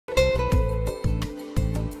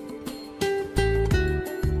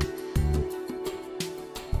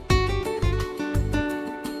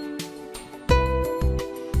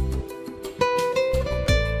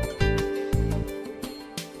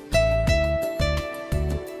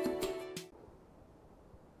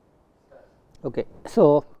Okay.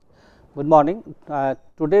 So, good morning.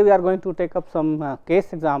 Today we are going to take up some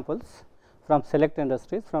case examples from select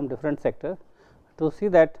industries from different sectors to see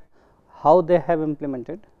that how they have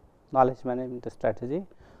implemented knowledge management strategy,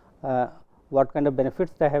 what kind of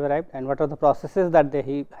benefits they have arrived, and what are the processes that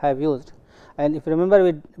they have used. And if you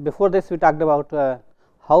remember, before this we talked about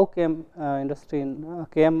how KM industry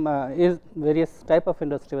KM is various type of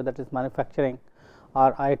industry, whether it is manufacturing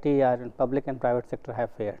or IT or in public and private sector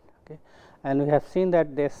have fared. Okay. And we have seen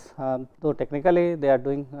that this though technically they are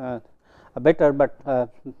doing better, but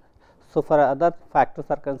so far other factors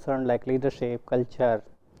are concerned like leadership, culture,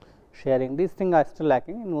 sharing, these things are still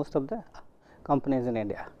lacking in most of the companies in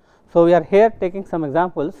India. So, we are here taking some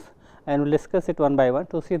examples and we will discuss it one by one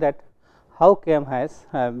to see that how KM has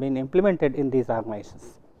been implemented in these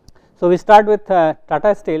organizations. So, we start with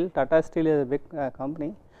Tata Steel. Tata Steel is a big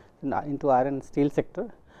company into iron and steel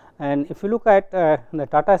sector, and if you look at the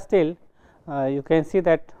Tata Steel, you can see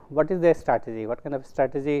that what is their strategy, what kind of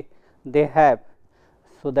strategy they have,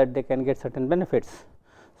 so that they can get certain benefits.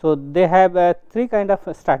 So, they have three kind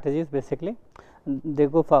of strategies basically. They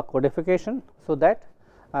go for codification, so that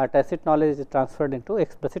tacit knowledge is transferred into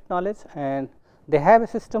explicit knowledge, and they have a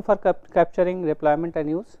system for capturing deployment and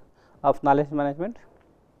use of knowledge management,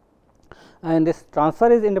 and this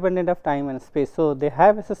transfer is independent of time and space. So, they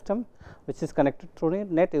have a system which is connected through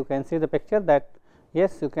net. You can see the picture that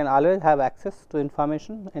yes, you can always have access to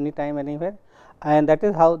information anytime anywhere, and that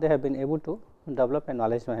is how they have been able to develop a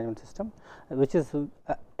knowledge management system, which is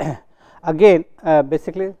again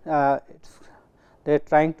basically they are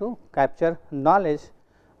trying to capture knowledge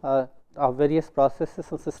of various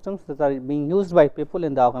processes and systems that are being used by people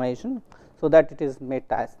in the organization, so that it is made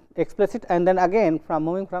explicit, and then again from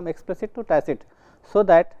moving from explicit to tacit, so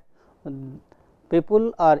that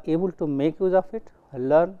people are able to make use of it,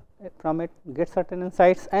 learn from it, get certain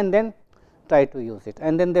insights, and then try to use it,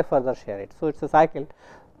 and then they further share it. So, it is a cycle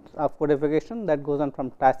of codification that goes on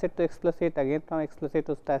from tacit to explicit, again from explicit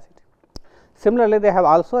to tacit. Similarly, they have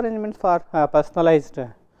also arrangements for personalized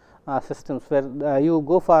systems, where you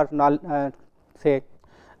go for say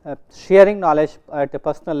sharing knowledge at a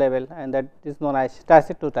personal level, and that is known as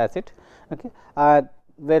tacit to tacit, okay,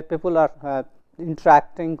 where people are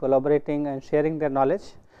interacting, collaborating and sharing their knowledge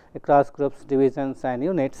across groups, divisions and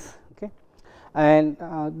units. Okay. And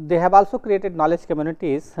they have also created knowledge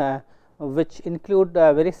communities which include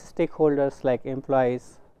various stakeholders like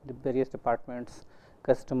employees, the various departments,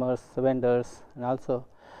 customers, vendors, and also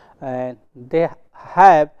they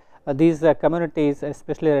have these communities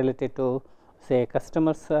especially related to say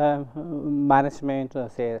customers management,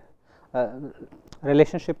 say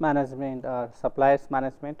relationship management or suppliers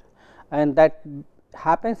management, and that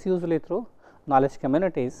happens usually through knowledge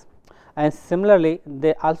communities. And similarly,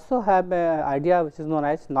 they also have an idea which is known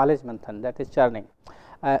as knowledge manthan, that is churning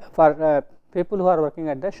for people who are working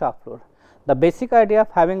at the shop floor. The basic idea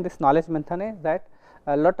of having this knowledge manthan is that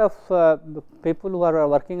a lot of people who are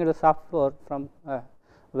working at the shop floor from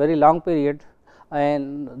very long period,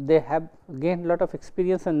 and they have gained a lot of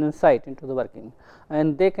experience and insight into the working,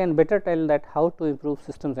 and they can better tell that how to improve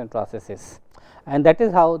systems and processes, and that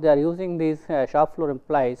is how they are using these shop floor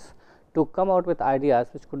employees to come out with ideas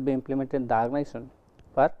which could be implemented in the organization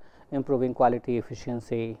for improving quality,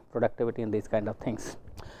 efficiency, productivity and these kind of things.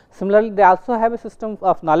 Similarly, they also have a system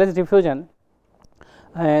of knowledge diffusion,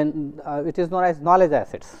 and it is known as knowledge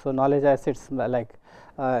assets. So, knowledge assets like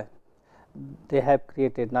they have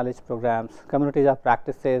created knowledge programs, communities of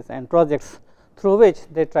practices and projects through which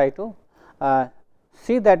they try to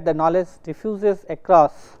see that the knowledge diffuses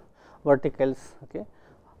across verticals, okay,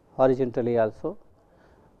 horizontally also,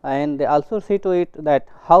 and they also see to it that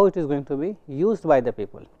how it is going to be used by the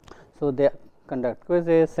people. So, they conduct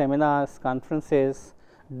quizzes, seminars, conferences,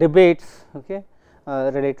 debates, okay,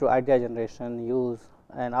 related to idea generation, use,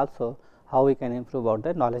 and also how we can improve about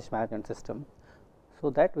the knowledge management system, so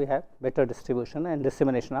that we have better distribution and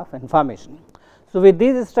dissemination of information. So, with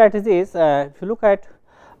these strategies, if you look at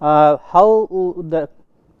how the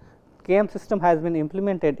KM system has been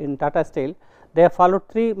implemented in Tata Steel, they have followed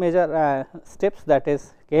three major steps, that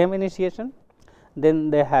is KM initiation, then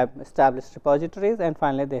they have established repositories, and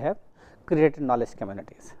finally, they have created knowledge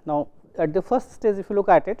communities. Now, at the first stage, if you look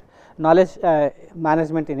at it, knowledge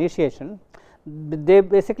management initiation, they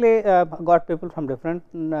basically got people from different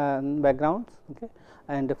backgrounds, okay,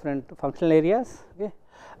 and different functional areas, okay,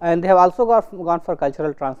 and they have also gone for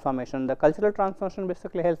cultural transformation. The cultural transformation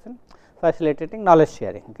basically helps in facilitating knowledge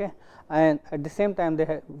sharing, okay, and at the same time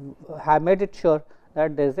they have made it sure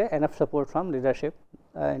that there is enough support from leadership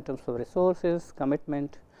in terms of resources,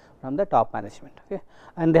 commitment from the top management, okay,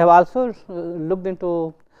 and they have also looked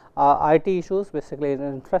into IT issues, basically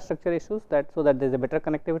infrastructure issues, that so that there is a better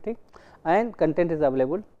connectivity and content is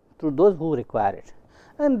available to those who require it,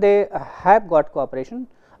 and they have got cooperation,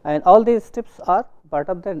 and all these steps are part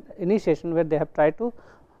of the initiation where they have tried to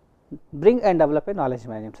bring and develop a knowledge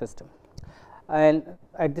management system. And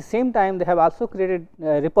at the same time they have also created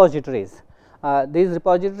repositories. These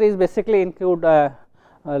repositories basically include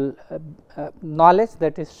knowledge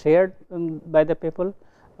that is shared by the people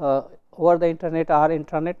over the internet or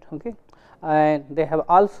intranet, okay. And they have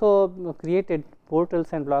also created portals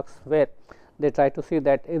and blogs where they try to see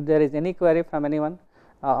that if there is any query from anyone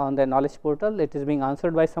on the knowledge portal, it is being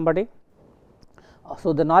answered by somebody.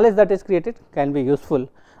 So, the knowledge that is created can be useful,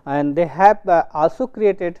 and they have also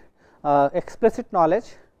created explicit knowledge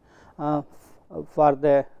for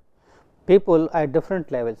the people at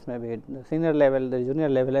different levels, maybe the senior level, the junior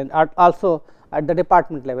level, and also at the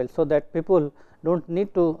department level, so that people do not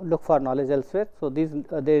need to look for knowledge elsewhere. So, these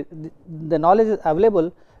the knowledge is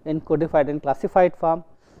available in codified and classified form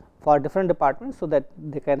for different departments, so that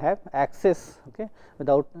they can have access, okay,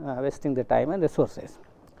 without wasting the time and resources.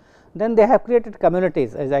 Then they have created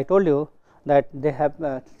communities, as I told you that they have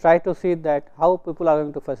tried to see that how people are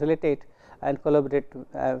going to facilitate and collaborate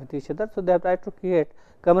with each other. So, they have tried to create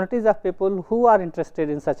communities of people who are interested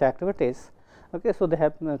in such activities. Okay. So, they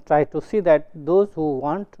have tried to see that those who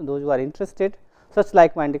want, those who are interested, such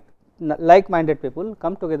like-minded people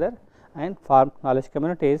come together and form knowledge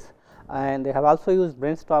communities, and they have also used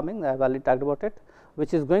brainstorming. I have already talked about it,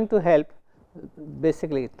 which is going to help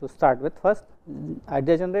basically to start with first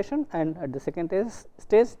idea generation, and at the second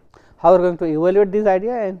stage how we are going to evaluate this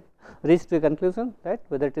idea and reach to a conclusion that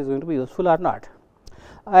whether it is going to be useful or not.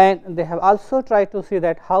 And they have also tried to see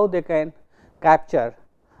that how they can capture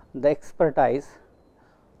the expertise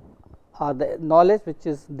or the knowledge which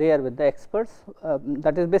is there with the experts,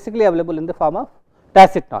 that is basically available in the form of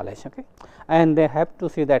tacit knowledge, okay. And they have to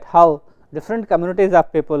see that how different communities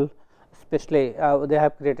of people, especially they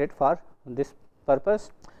have created for this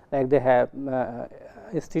purpose, like they have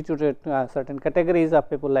instituted certain categories of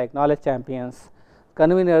people like knowledge champions,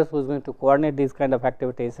 conveners who is going to coordinate these kind of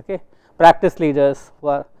activities, okay. Practice leaders who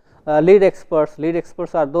are lead experts. Lead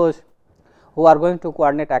experts are those who are going to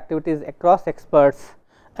coordinate activities across experts,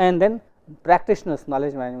 and then practitioners,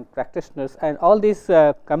 knowledge management practitioners, and all these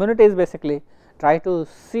communities basically try to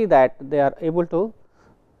see that they are able to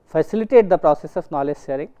facilitate the process of knowledge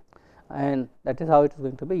sharing, and that is how it is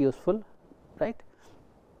going to be useful, right.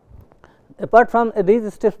 Apart from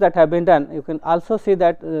these steps that have been done, you can also see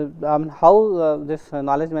that how this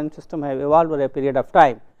knowledge management system have evolved over a period of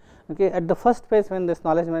time. Okay. At the first phase, when this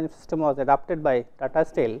knowledge management system was adopted by Tata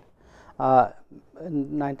Steel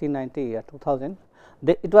in 1990 or 2000,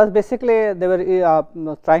 it was basically they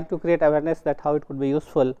were trying to create awareness that how it could be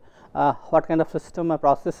useful, what kind of system or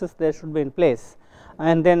processes there should be in place,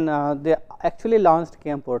 and then they actually launched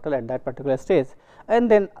KM portal at that particular stage, and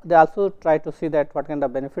then they also try to see that what kind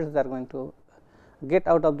of benefits they are going to get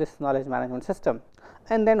out of this knowledge management system,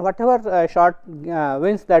 and then whatever short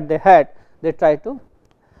wins that they had, they try to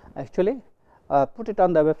actually put it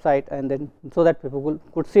on the website, and then so that people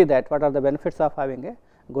could see that what are the benefits of having a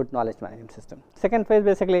good knowledge management system. Second phase,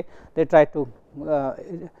 basically they try to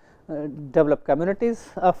develop communities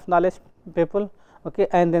of knowledge people, okay,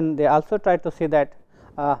 and then they also try to see that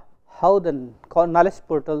how the knowledge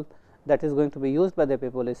portal that is going to be used by the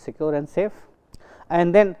people is secure and safe,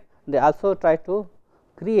 and then they also try to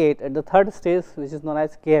create at the third stage, which is known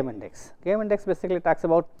as KM index. KM index basically talks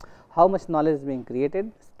about how much knowledge is being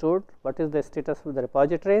created, stored, what is the status of the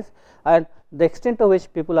repositories, and the extent to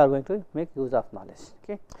which people are going to make use of knowledge,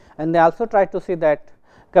 okay. And they also try to see that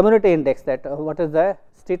community index, that what is the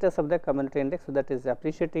status of the community index, so that is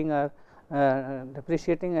appreciating or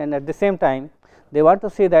depreciating, and at the same time they want to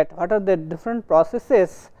see that what are the different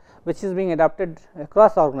processes which is being adopted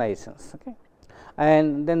across organizations, okay.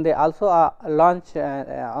 And then they also launch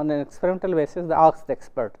on an experimental basis the ask the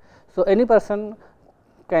expert. So, any person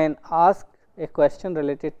can ask a question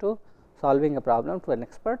related to solving a problem to an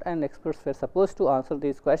expert, and experts were supposed to answer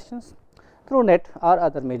these questions through net or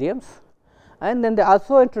other mediums. And then they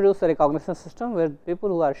also introduce a recognition system where people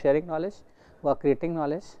who are sharing knowledge, who are creating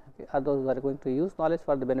knowledge, okay, are those who are going to use knowledge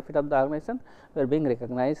for the benefit of the organization, were being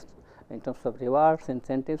recognized in terms of rewards,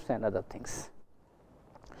 incentives, and other things.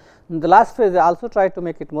 In the last phase, they also try to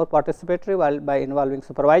make it more participatory while by involving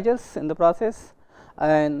supervisors in the process,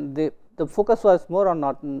 and the focus was more on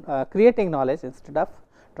not creating knowledge instead of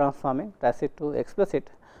transforming tacit to explicit,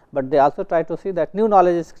 but they also try to see that new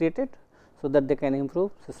knowledge is created, so that they can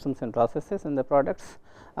improve systems and processes in the products.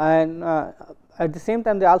 And at the same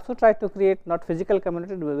time, they also try to create not physical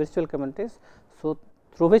community but virtual communities, so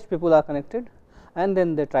through which people are connected, and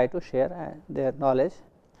then they try to share their knowledge,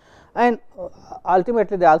 and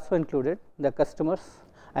ultimately they also included the customers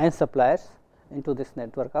and suppliers into this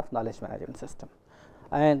network of knowledge management system,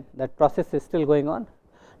 and that process is still going on.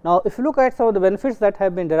 Now, if you look at some of the benefits that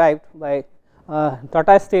have been derived by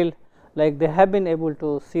Tata Steel, like they have been able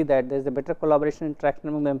to see that there is a better collaboration interaction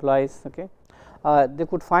among the employees. Okay, they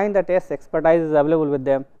could find that yes, expertise is available with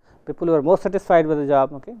them, people who are more satisfied with the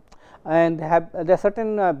job. Okay, and there are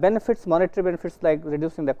certain benefits, monetary benefits, like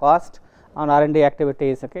reducing the cost on R&D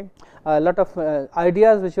activities. Okay, a lot of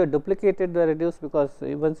ideas which were duplicated were reduced, because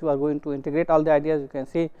once you are going to integrate all the ideas, you can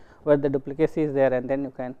see where the duplicacy is there, and then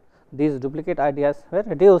you can, these duplicate ideas were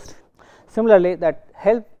reduced. Similarly, that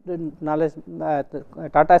helped the knowledge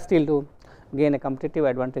Tata Steel to gain a competitive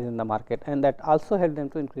advantage in the market, and that also helped them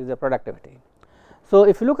to increase their productivity. So,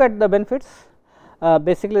 if you look at the benefits,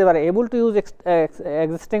 basically they were able to use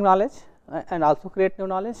existing knowledge and also create new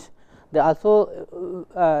knowledge. They also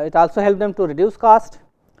it also helped them to reduce cost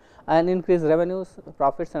and increase revenues,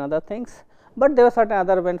 profits and other things, but there were certain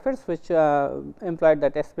other benefits which implied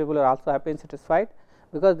that yes, people are also happy and satisfied,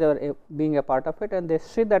 because they were being a part of it, and they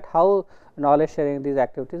see that how knowledge sharing these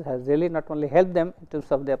activities has really not only helped them in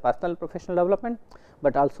terms of their personal professional development,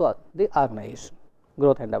 but also the organization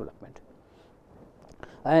growth and development.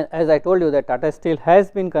 And as I told you that Tata Steel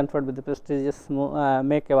has been conferred with the prestigious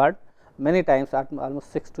MAKE award many times,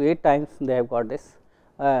 almost 6 to 8 times they have got this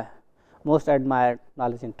most admired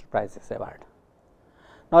knowledge enterprises award.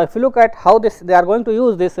 Now, if you look at how they are going to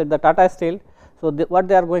use this at the Tata Steel, so what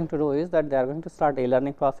they are going to do is that they are going to start a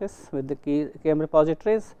learning process with the KM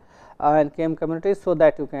repositories and KM communities, so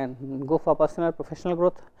that you can go for personal professional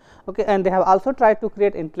growth. Okay, and they have also tried to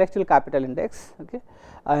create intellectual capital index. Okay,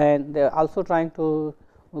 and they are also trying to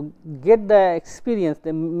get the experience,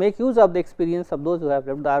 they make use of the experience of those who have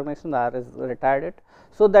left the organization or is retired it,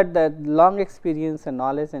 so that the long experience and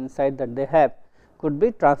knowledge and insight that they have could be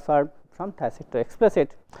transferred from tacit to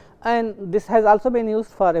explicit, and this has also been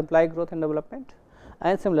used for employee growth and development.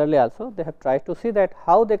 And similarly, also they have tried to see that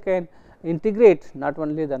how they can integrate not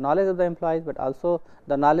only the knowledge of the employees, but also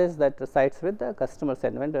the knowledge that resides with the customers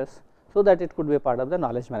and vendors, so that it could be a part of the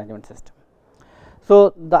knowledge management system.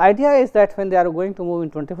 So, the idea is that when they are going to move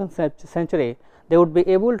in 21st century, they would be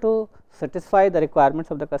able to satisfy the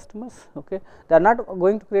requirements of the customers. Okay. They are not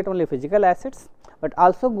going to create only physical assets, but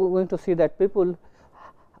also going to see that people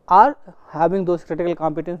are having those critical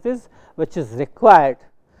competencies which is required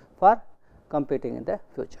for competing in the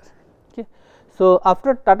future. Okay. So,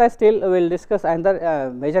 after Tata Steel, we will discuss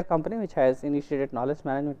another major company which has initiated knowledge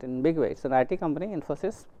management in big way. It is an IT company,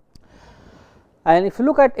 Infosys. And if you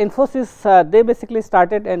look at Infosys, they basically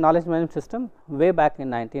started a knowledge management system way back in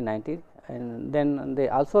 1990, and then they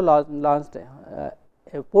also launched a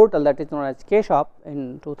portal that is known as KShop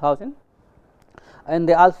in 2000, and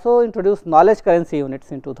they also introduced knowledge currency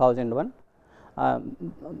units in 2001, and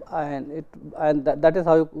that is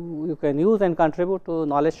how you can use and contribute to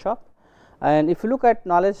knowledge shop. And if you look at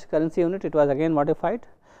knowledge currency unit, it was again modified,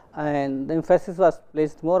 and the emphasis was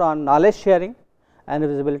placed more on knowledge sharing and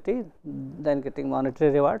visibility than getting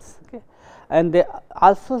monetary rewards. Okay. And they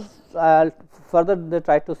also further they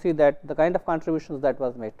tried to see that the kind of contributions that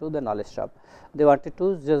was made to the knowledge shop, they wanted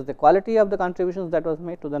to just the quality of the contributions that was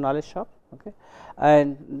made to the knowledge shop. Okay.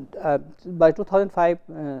 And by 2005,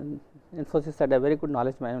 Infosys had a very good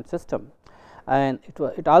knowledge management system, and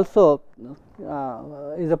it also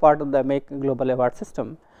is a part of the MAKE Global Award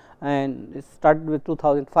system, and it started with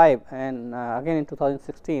 2005, and again in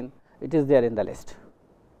 2016 it is there in the list.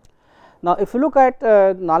 Now, if you look at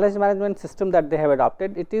knowledge management system that they have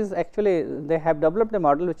adopted, it is actually they have developed a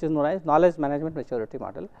model which is known as knowledge management maturity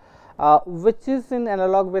model, which is in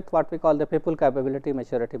analog with what we call the people capability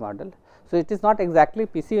maturity model. So, it is not exactly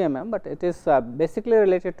PCMM, but it is basically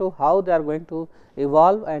related to how they are going to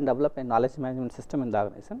evolve and develop a knowledge management system in the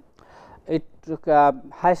organization. It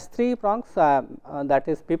has 3 prongs, that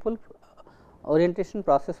is people orientation,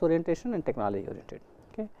 process orientation and technology oriented.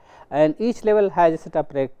 Okay. And each level has a set of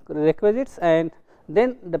requisites, and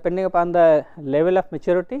then depending upon the level of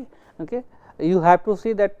maturity, okay, you have to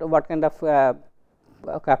see that what kind of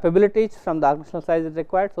capabilities from the organizational size is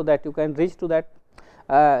required, so that you can reach to that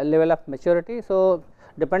level of maturity. So,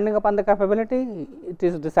 depending upon the capability, it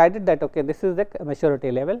is decided that okay, this is the maturity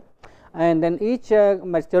level, and then each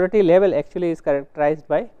maturity level actually is characterized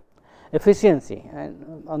by efficiency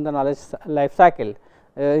and on the knowledge life cycle.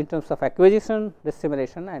 In terms of acquisition,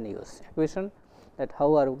 dissemination and use. Acquisition, that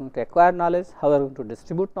how are we going to acquire knowledge, how are we going to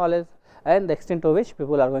distribute knowledge, and the extent to which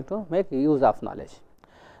people are going to make use of knowledge.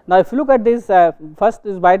 Now, if you look at this, first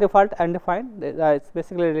is by default undefined, it is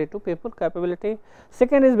basically related to people capability.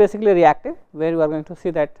 Second is basically reactive, where you are going to see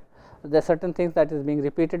that there are certain things that is being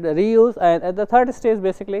repeated, reuse, and at the third stage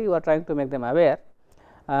basically you are trying to make them aware.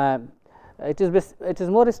 It is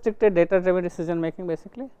more restricted data driven decision making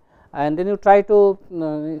basically, and then you try to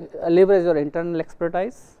leverage your internal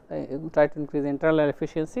expertise, you try to increase internal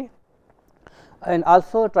efficiency, and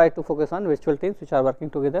also try to focus on virtual teams which are working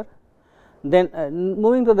together. Then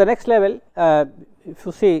moving to the next level, if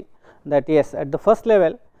you see that yes, at the first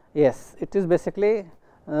level, yes, it is basically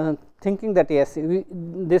thinking that yes,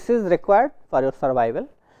 this is required for your survival.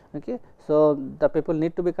 Okay. So, the people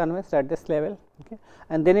need to be convinced at this level, okay,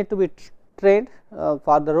 and they need to be trained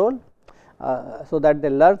for the role, so that they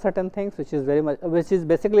learn certain things which is very much, which is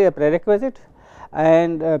basically a prerequisite,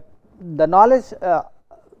 and the knowledge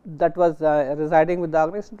that was residing with the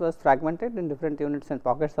organization was fragmented in different units and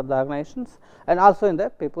pockets of the organizations, and also in the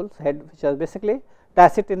people's head, which was basically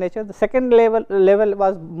tacit in nature. The second level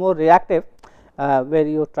was more reactive, where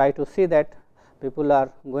you try to see that people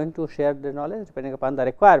are going to share the knowledge depending upon the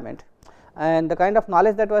requirement, and the kind of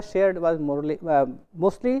knowledge that was shared was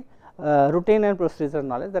mostly routine and procedural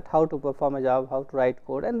knowledge, that how to perform a job, how to write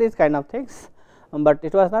code, and these kind of things, but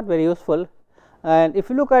it was not very useful. And if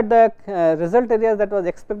you look at the result areas that was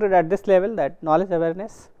expected at this level, that knowledge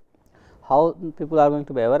awareness, how people are going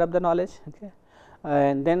to be aware of the knowledge, okay,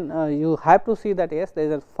 and then you have to see that yes, there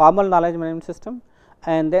is a formal knowledge management system,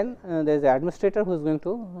 and then there is an administrator who is going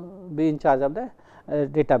to be in charge of the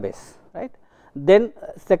database, right. Then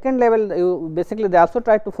second level, you basically they also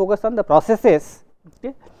try to focus on the processes,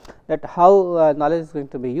 okay, that how knowledge is going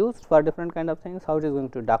to be used for different kind of things, how it is going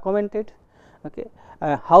to document it, okay,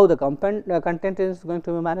 how the content is going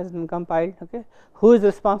to be managed and compiled, okay, who is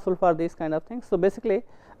responsible for these kind of things. So, basically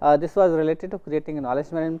this was related to creating a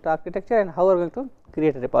knowledge management architecture and how we are going to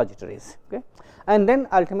create repositories, okay. And then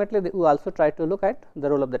ultimately we also try to look at the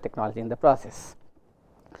role of the technology in the process,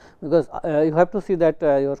 because you have to see that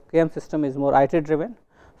your KM system is more IT driven,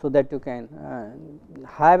 so that you can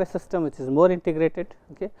have a system which is more integrated,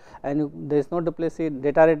 okay, and there is no duplicity,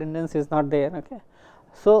 data redundancy is not there, okay.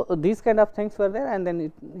 So, these kind of things were there, and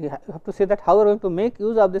then you have to say that how we are going to make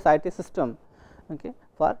use of this IT system, okay,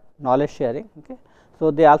 for knowledge sharing, okay. So,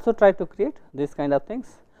 they also try to create these kind of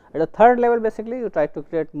things. At the third level, basically you try to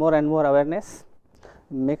create more and more awareness,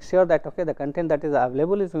 make sure that okay, the content that is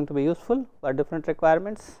available is going to be useful for different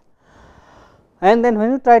requirements. And then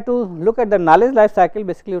when you try to look at the knowledge life cycle,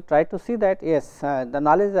 basically you try to see that yes, the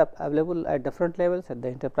knowledge is available at different levels, at the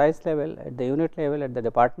enterprise level, at the unit level, at the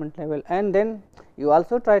department level, and then you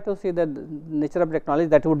also try to see the nature of technology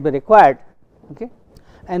that would be required, okay,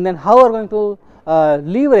 and then how we are going to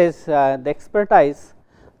leverage the expertise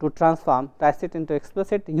to transform tacit into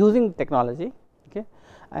explicit using technology, okay,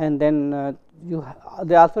 and then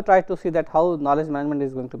they also try to see that how knowledge management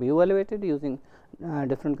is going to be evaluated using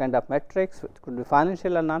different kind of metrics, which could be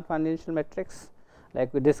financial and non-financial metrics,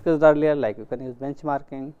 like we discussed earlier, like you can use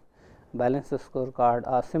benchmarking, balance the scorecard,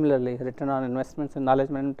 or similarly return on investments in knowledge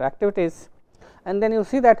management activities, and then you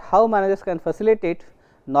see that how managers can facilitate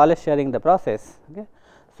knowledge sharing the process, okay.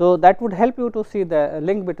 So, that would help you to see the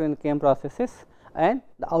link between KM processes and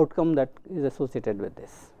the outcome that is associated with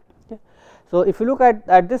this, okay. So, if you look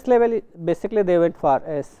at this level, basically they went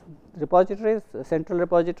for repositories, central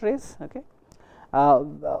repositories, okay,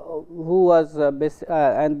 who was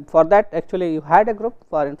and for that actually you had a group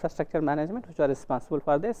for infrastructure management which was responsible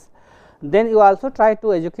for this. Then you also try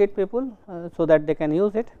to educate people so that they can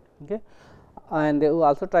use it, okay, and you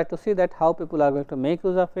also try to see that how people are going to make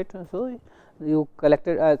use of it. So, you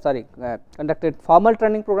conducted formal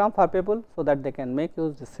training program for people so that they can make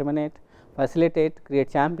use, disseminate, facilitate,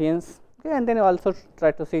 create champions, okay, and then you also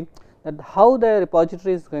try to see that how the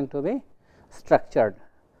repository is going to be structured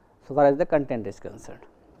so far as the content is concerned,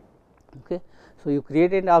 okay. So, you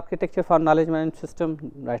created an architecture for knowledge management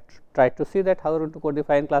system, right, try to see that how you are going to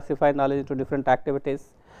codify and classify knowledge into different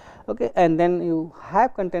activities, okay, and then you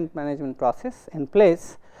have content management process in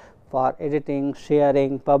place for editing,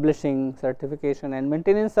 sharing, publishing, certification and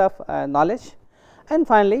maintenance of knowledge, and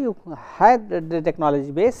finally you had the technology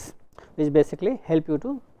base which basically help you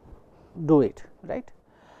to do it, right.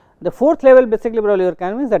 The fourth level, basically probably you are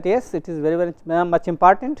convinced that yes, it is very much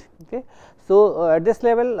important, okay. So, at this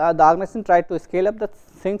level the organization tried to scale up the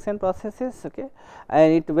things and processes, okay,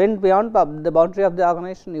 and it went beyond the boundary of the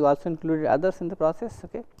organization, you also included others in the process,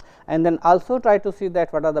 okay, and then also try to see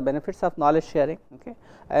that what are the benefits of knowledge sharing, okay,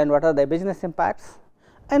 and what are the business impacts,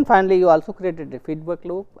 and finally you also created a feedback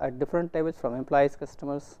loop at different levels from employees,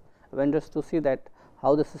 customers, vendors to see that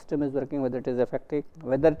how the system is working, whether it is effective,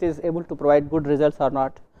 whether it is able to provide good results or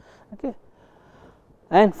not, Okay.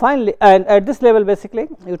 And finally, and at this level basically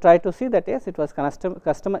you try to see that yes, it was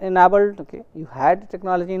customer enabled, okay, you had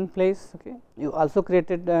technology in place, okay, you also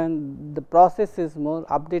created and the process is more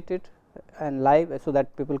updated and live so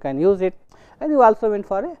that people can use it, and you also went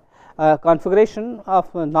for a configuration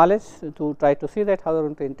of knowledge to try to see that how you are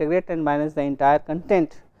going to integrate and manage the entire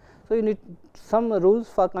content. So, you need some rules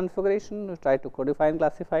for configuration, you try to codify and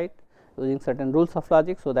classify it using certain rules of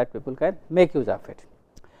logic so that people can make use of it.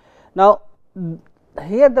 Now,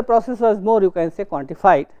 here the process was more, you can say,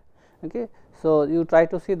 quantified. Okay. So, you try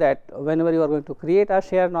to see that whenever you are going to create or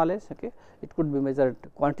share knowledge, okay, it could be measured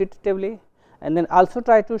quantitatively, and then also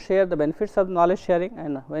try to share the benefits of knowledge sharing,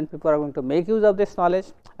 and when people are going to make use of this knowledge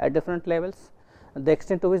at different levels, the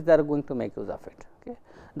extent to which they are going to make use of it. Okay.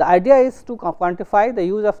 The idea is to quantify the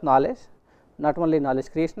use of knowledge, not only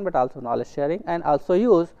knowledge creation, but also knowledge sharing and also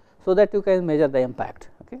use, so that you can measure the impact.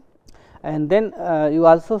 Okay. And then you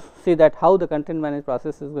also see that how the content management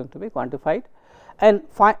process is going to be quantified, and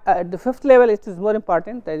at the fifth level it is more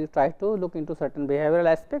important that you try to look into certain behavioral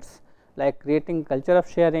aspects like creating culture of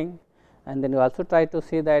sharing, and then you also try to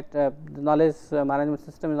see that the knowledge management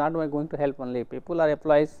system is not going to help only people or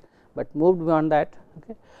employees, but moved beyond that.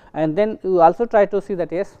 Okay. And then you also try to see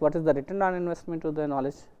that yes, what is the return on investment to the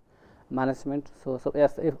knowledge management. So,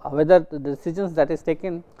 yes, if whether the decisions that is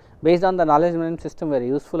taken based on the knowledge management system were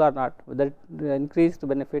useful or not, whether it increased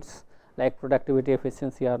benefits like productivity,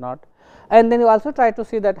 efficiency or not, and then you also try to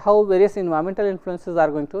see that how various environmental influences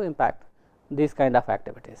are going to impact these kind of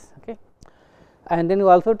activities. Okay. And then you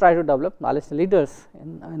also try to develop knowledge leaders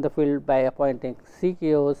in the field by appointing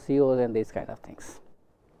CKOs, COs and these kind of things.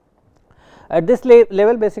 At this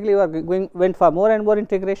level basically you are went for more and more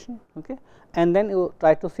integration, okay, and then you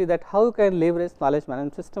try to see that how you can leverage knowledge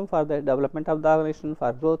management system for the development of the organization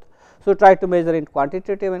for growth. So, try to measure in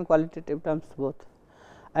quantitative and qualitative terms both,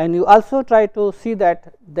 and you also try to see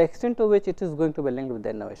that the extent to which it is going to be linked with the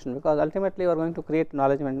innovation, because ultimately you are going to create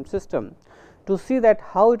knowledge management system to see that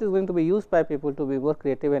how it is going to be used by people to be more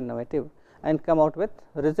creative and innovative and come out with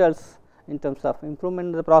results in terms of improvement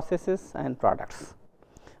in the processes and products.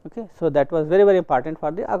 Okay. So, that was very important for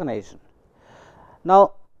the organization.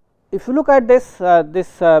 Now, if you look at this,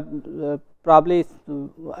 probably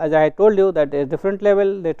as I told you that at different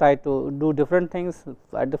level they try to do different things.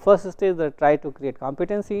 At the first stage they try to create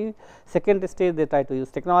competency, second stage they try to use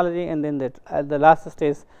technology, and then at the last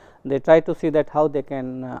stage they try to see that how they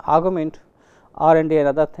can augment R&D and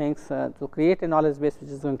other things to create a knowledge base which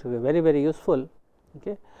is going to be very useful.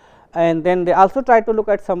 Okay. And then they also try to look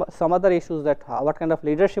at some other issues, that what kind of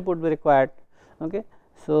leadership would be required. Okay.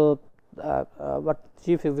 So, what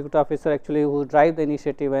chief executive officer actually who drive the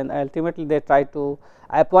initiative, and ultimately they try to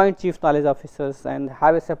appoint chief knowledge officers and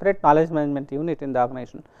have a separate knowledge management unit in the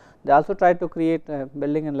organization. They also try to create a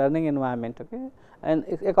building and learning environment, okay, and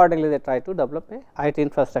accordingly they try to develop a IT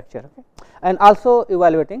infrastructure, okay, and also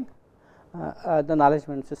evaluating the knowledge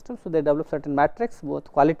management system. So, they develop certain metrics both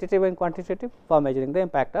qualitative and quantitative for measuring the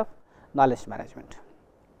impact of knowledge management.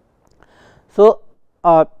 So,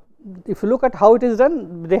 if you look at how it is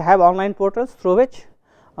done, they have online portals through which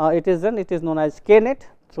it is done. It is known as KNet,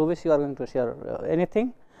 through which you are going to share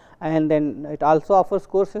anything, and then it also offers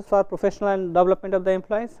courses for professional and development of the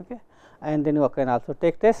employees, okay, and then you can also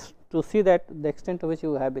take tests to see that the extent to which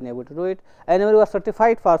you have been able to do it, and you are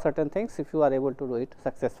certified for certain things if you are able to do it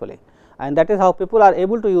successfully, and that is how people are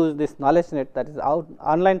able to use this knowledge net, that is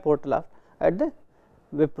online portal of at the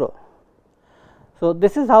Wipro. So,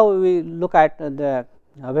 this is how we look at the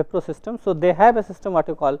Wipro system. So, they have a system what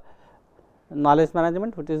you call knowledge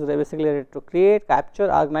management, which is basically related to create,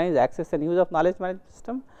 capture, organize, access and use of knowledge management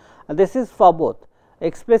system, and this is for both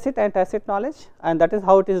explicit and tacit knowledge, and that is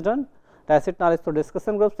how it is done. Tacit knowledge through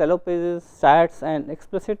discussion groups, yellow pages, chats, and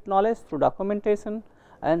explicit knowledge through documentation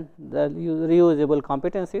and the reusable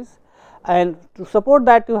competencies. And to support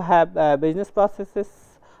that you have business processes,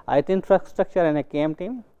 IT infrastructure and a KM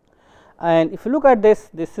team. And if you look at this,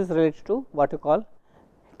 this is related to what you call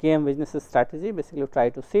KM business strategy. Basically, you try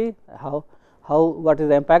to see how what is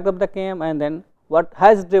the impact of the KM, and then what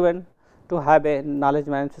has driven to have a knowledge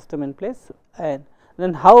management system in place, and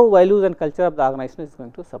then how values and culture of the organization is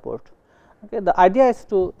going to support. Okay. The idea is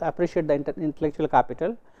to appreciate the intellectual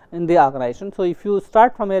capital in the organization. So, if you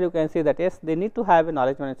start from here, you can see that yes, they need to have a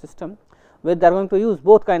knowledge management system where they are going to use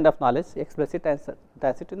both kind of knowledge, explicit and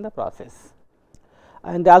tacit, in the process.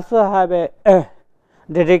 And they also have a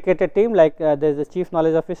dedicated team, like there is a chief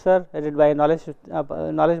knowledge officer headed by a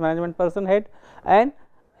knowledge management person head, and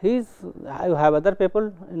you have other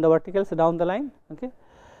people in the verticals down the line. Okay.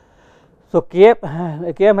 So,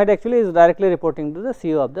 KM head actually is directly reporting to the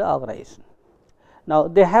CEO of the organization. Now,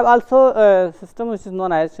 they have also a system which is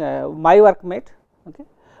known as My Workmate, okay,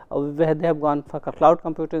 where they have gone for cloud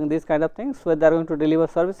computing, these kind of things, where they are going to deliver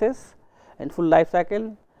services and full life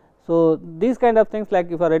cycle. So, these kind of things, like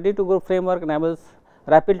if a ready to go framework enables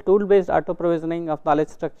rapid tool based auto provisioning of knowledge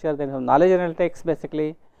structure, then you have knowledge analytics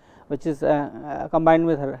basically, which is combined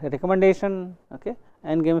with recommendation, okay,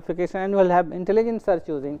 and gamification, and you will have intelligent search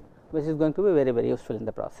using, which is going to be very useful in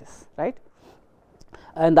the process, right.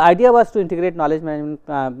 And the idea was to integrate knowledge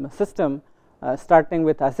management system starting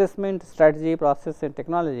with assessment, strategy, process and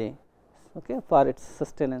technology, okay, for its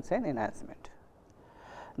sustenance and enhancement.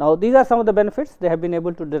 Now, these are some of the benefits. They have been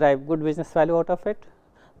able to derive good business value out of it.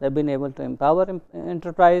 They have been able to empower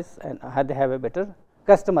enterprise, and they have a better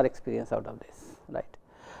customer experience out of this, right.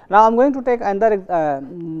 Now, I am going to take another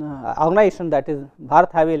organization, that is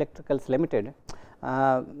Bharat Heavy Electricals Limited,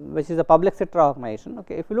 which is a public sector organization.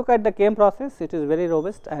 Okay. If you look at the CAME process, it is very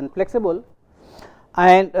robust and flexible,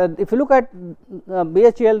 and if you look at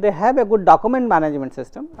BHEL, they have a good document management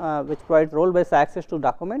system, which provides role based access to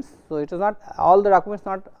documents. So, it is not all the documents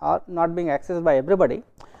are not being accessed by everybody,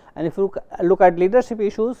 and if you look at leadership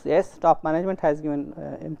issues, yes, top management has given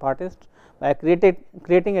importance by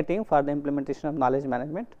creating a team for the implementation of knowledge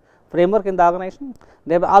management framework in the organization.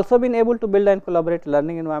 They have also been able to build and collaborate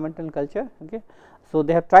learning environment and culture. Okay. So,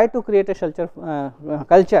 they have tried to create a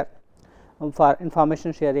culture for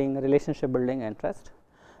information sharing, relationship building and trust,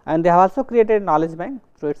 and they have also created knowledge bank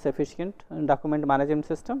through its efficient document management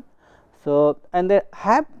system. So, and they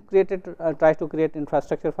have tried to create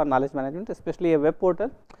infrastructure for knowledge management, especially a web portal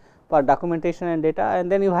for documentation and data, and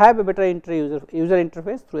then you have a better user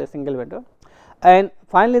interface through a single vendor. And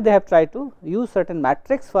finally, they have tried to use certain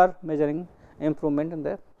metrics for measuring improvement in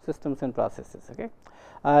the systems and processes. Okay.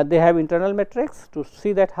 They have internal metrics to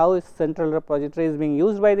see that how is central repository is being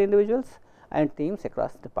used by the individuals and teams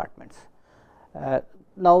across departments.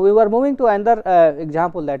 Now, we were moving to another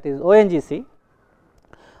example, that is ONGC.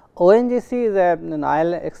 ONGC is an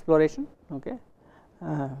oil exploration, okay,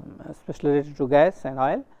 especially related to gas and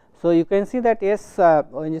oil. So, you can see that yes,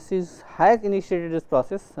 ONGC has initiated this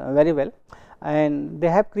process very well, and they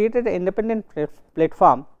have created an independent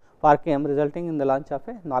platform for CAME, resulting in the launch of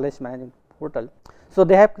a knowledge management portal. So,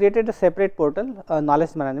 they have created a separate portal,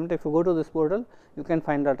 knowledge management. If you go to this portal, you can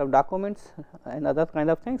find a lot of documents and other kind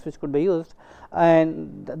of things which could be used,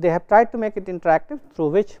 and they have tried to make it interactive, through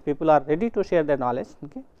which people are ready to share their knowledge,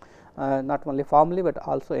 okay, not only formally but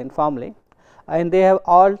also informally. And they have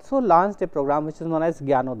also launched a program which is known as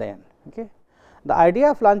Gyanodayan. Okay. The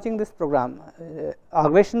idea of launching this program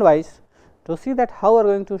organization wise, to see that how are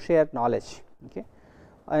going to share knowledge, okay,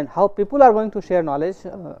 and how people are going to share knowledge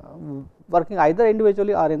working either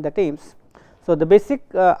individually or in the teams. So, the basic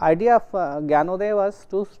idea of Gyanodaya was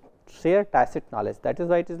to share tacit knowledge, that is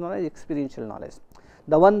why it is known as experiential knowledge,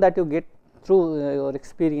 the one that you get through your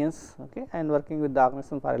experience, okay, and working with the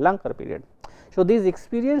organization for a longer period. So, these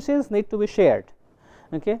experiences need to be shared,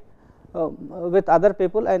 okay, with other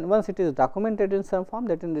people, and once it is documented in some form,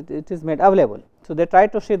 that it is made available. So, they try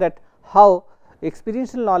to see that how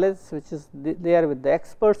experiential knowledge which is there with the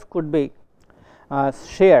experts could be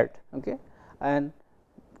shared, okay, and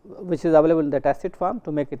which is available in the tacit form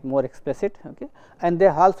to make it more explicit. Okay. And they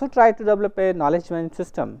have also tried to develop a knowledge management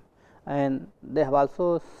system, and they have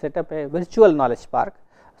also set up a virtual knowledge park.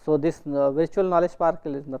 So, this virtual knowledge park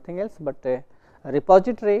is nothing else but a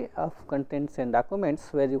repository of contents and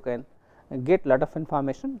documents, where you can get lot of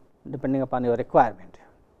information depending upon your requirement.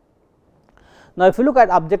 Now, if you look at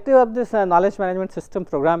objective of this knowledge management system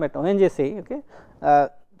program at ONGC, okay,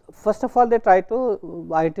 first of all they try to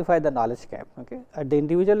identify the knowledge gap, okay, at the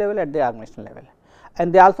individual level, at the organizational level,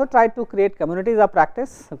 and they also try to create communities of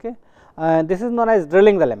practice. Okay. This is known as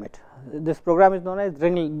drilling the limit. This program is known as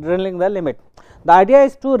drilling the limit. The idea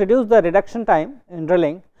is to reduce the reduction time in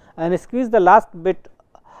drilling and squeeze the last bit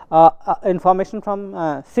information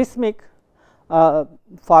from seismic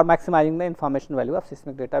for maximizing the information value of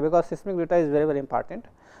seismic data, because seismic data is very important,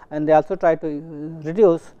 and they also try to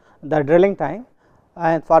reduce the drilling time,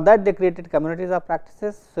 and for that they created communities of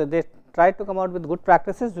practices. So, they try to come out with good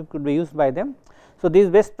practices which could be used by them. So, these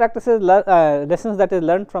best practices lessons that is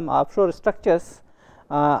learned from offshore structures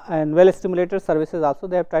and well stimulated services also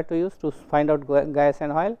they have tried to use to find out gas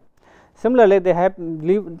and oil. Similarly, they have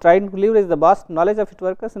tried to leverage the vast knowledge of its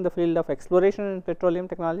workers in the field of exploration and petroleum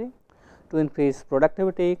technology to increase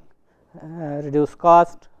productivity, reduce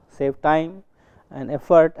cost, save time and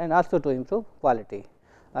effort, and also to improve quality.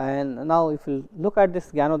 And now, if you look at this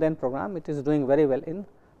Gyanodayan program, it is doing very well in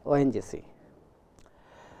ONGC.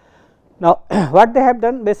 Now, what they have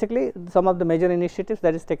done basically, some of the major initiatives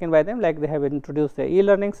that is taken by them, like they have introduced the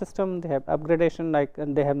e-learning system, they have upgradation, like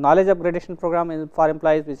they have knowledge upgradation program for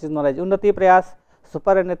employees, which is known as Unnati Prayas,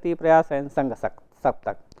 Super Unnati Prayas and Sangha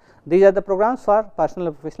Saptak. These are the programs for personal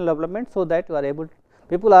and professional development, so that you are able,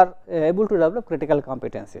 people are able to develop critical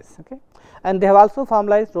competencies. Okay. And they have also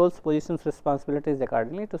formalized roles, positions, responsibilities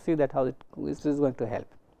accordingly to see that how it is going to help.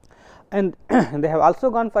 And they have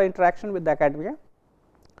also gone for interaction with the academia,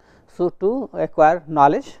 so to acquire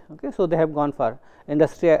knowledge. Okay. So, they have gone for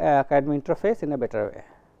industry academy interface in a better way.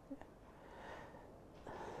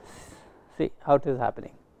 See how it is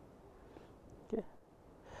happening. Okay.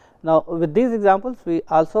 Now, with these examples, we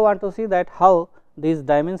also want to see that how these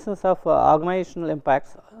dimensions of organizational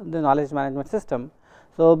impacts the knowledge management system.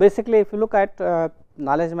 So, basically if you look at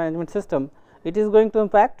knowledge management system, it is going to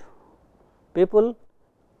impact people,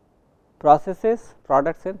 processes,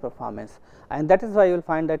 products and performance, and that is why you will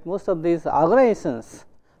find that most of these organizations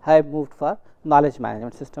have moved for knowledge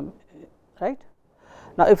management system, right.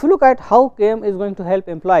 Now, if you look at how KM is going to help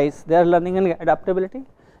employees their learning and adaptability,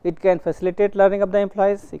 it can facilitate learning of the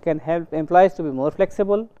employees, it can help employees to be more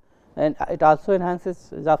flexible, and it also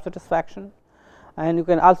enhances job satisfaction, and you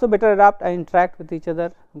can also better adapt and interact with each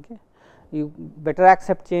other. Okay. You better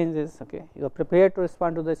accept changes, okay. You are prepared to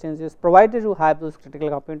respond to the changes, provided you have those critical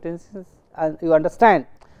competencies and you understand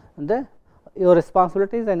your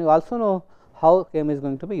responsibilities, and you also know how KM is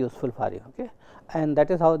going to be useful for you. Okay. And that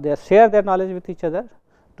is how they share their knowledge with each other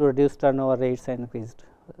to reduce turnover rates and increased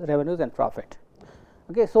revenues and profit.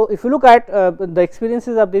 Okay. So, if you look at the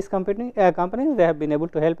experiences of these companies, they have been able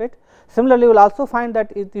to help it. Similarly, you will also find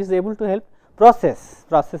that it is able to help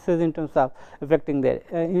processes in terms of affecting their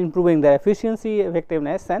improving their efficiency,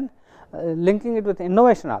 effectiveness, and linking it with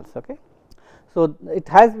innovation also. Okay. So, it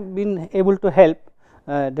has been able to help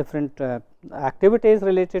different activities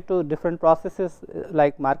related to different processes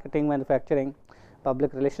like marketing, manufacturing,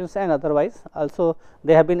 public relations and otherwise. Also,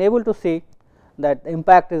 they have been able to see that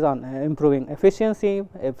impact is on improving efficiency,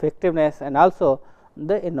 effectiveness and also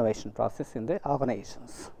the innovation process in the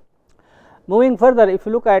organizations. Moving further, if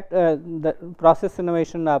you look at the process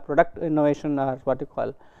innovation or product innovation or what you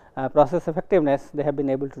call process effectiveness, they have been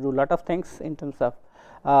able to do a lot of things in terms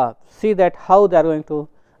of see that how they are going to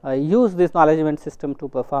use this knowledge management system to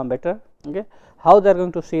perform better. Okay. How they are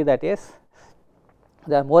going to see that yes,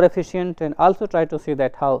 they are more efficient, and also try to see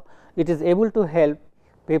that how it is able to help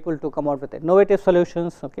people to come out with innovative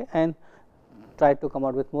solutions. Okay. And try to come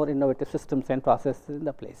out with more innovative systems and processes in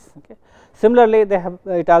the place. Okay. Similarly, they have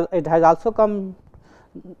it has also come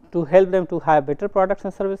to help them to have better products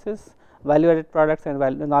and services, value added products and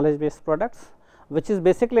knowledge based products, which is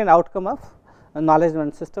basically an outcome of knowledge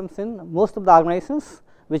management systems in most of the organizations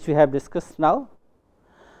which we have discussed now.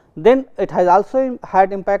 Then it has also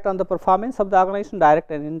had impact on the performance of the organization, direct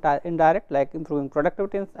and indirect, like improving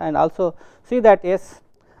productivity, and also see that yes,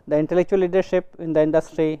 the intellectual leadership in the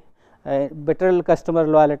industry, better customer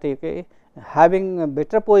loyalty, okay, having a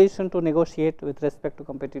better position to negotiate with respect to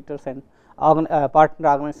competitors and partner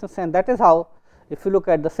organizations, and that is how, if you look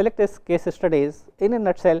at the selected case studies in a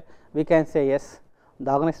nutshell, we can say yes,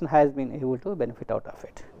 the organization has been able to benefit out of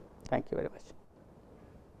it. Thank you very much.